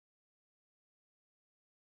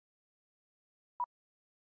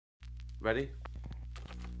Ready?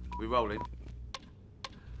 We rolling?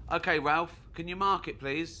 Okay, Ralph, can you mark it,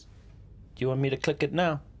 please? Do you want me to click it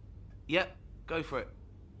now? Yep, go for it.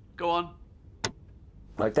 Go on.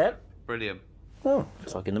 Like that? Brilliant. Oh,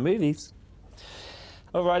 it's like in the movies.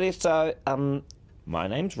 Alrighty, so, my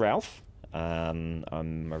name's Ralph. I'm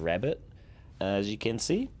a rabbit, as you can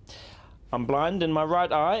see. I'm blind in my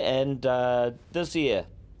right eye, and, this ear.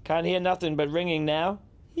 Can't hear nothing but ringing now.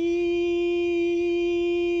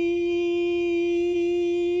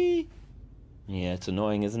 Yeah, it's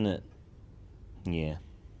annoying, isn't it? Yeah.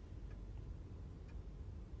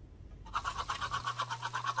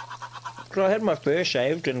 So I had my fur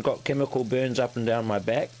shaved and got chemical burns up and down my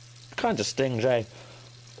back. Kind of stings, eh?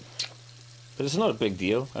 But it's not a big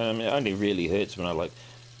deal. It only really hurts when I, like,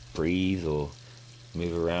 breathe or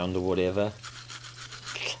move around or whatever.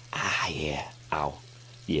 Ah, yeah. Ow.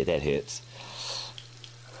 Yeah, that hurts.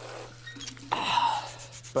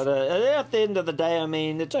 But at the end of the day, I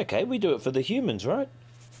mean, it's okay. We do it for the humans, right?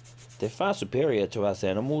 They're far superior to us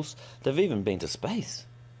animals. They've even been to space.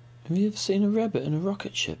 Have you ever seen a rabbit in a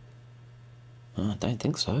rocket ship? Oh, I don't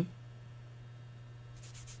think so.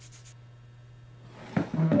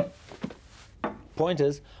 Point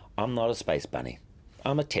is, I'm not a space bunny.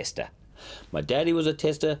 I'm a tester. My daddy was a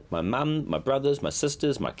tester, my mum, my brothers, my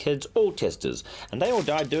sisters, my kids, all testers. And they all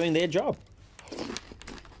died doing their job.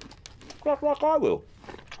 Like I will.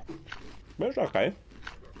 But it's okay.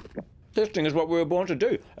 Testing is what we were born to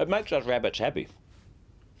do. It makes us rabbits happy.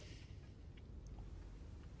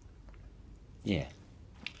 Yeah.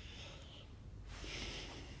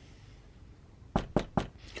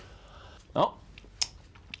 Oh,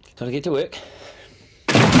 gotta get to work.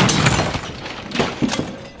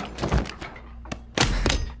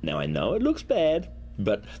 Now I know it looks bad,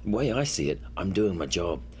 but the way I see it, I'm doing my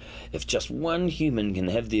job. If just one human can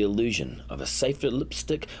have the illusion of a safer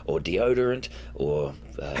lipstick or deodorant or...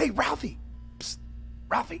 Hey, Ralphie! Psst.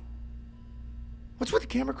 Ralphie! What's with the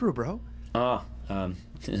camera crew, bro? Oh,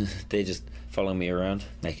 they're just following me around,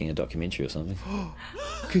 making a documentary or something.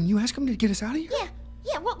 Can you ask them to get us out of here?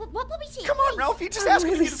 Yeah, what will we see? Come on, Ralphie, just ask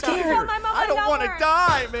them to get us out of here. I don't want to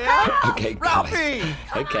die, man. Okay, Ralphie!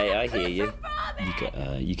 Okay, I hear you.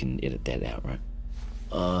 You can edit that out, right?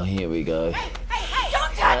 Oh, here we go. Hey,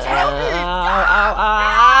 don't touch Ralphie!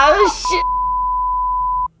 Oh, shit!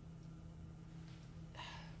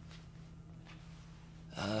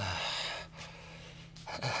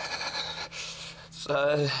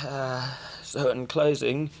 So in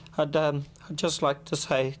closing, I'd just like to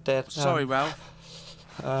say that... Sorry, Ralph.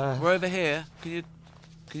 We're over here. Can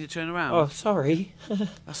you turn around? Oh, sorry.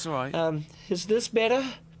 That's all right. Is this better?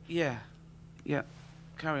 Yeah.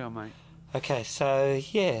 Carry on, mate. Okay, so,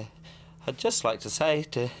 yeah. I'd just like to say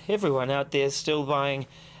to everyone out there still buying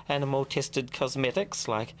animal-tested cosmetics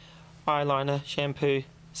like eyeliner, shampoo,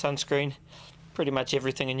 sunscreen, pretty much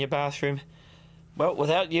everything in your bathroom. Well,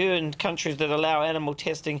 without you and countries that allow animal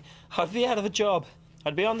testing, I'd be out of a job.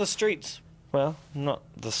 I'd be on the streets. Well, not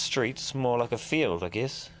the streets, more like a field, I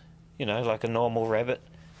guess. You know, like a normal rabbit.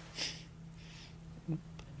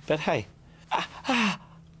 But hey.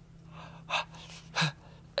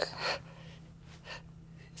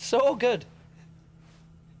 It's all good.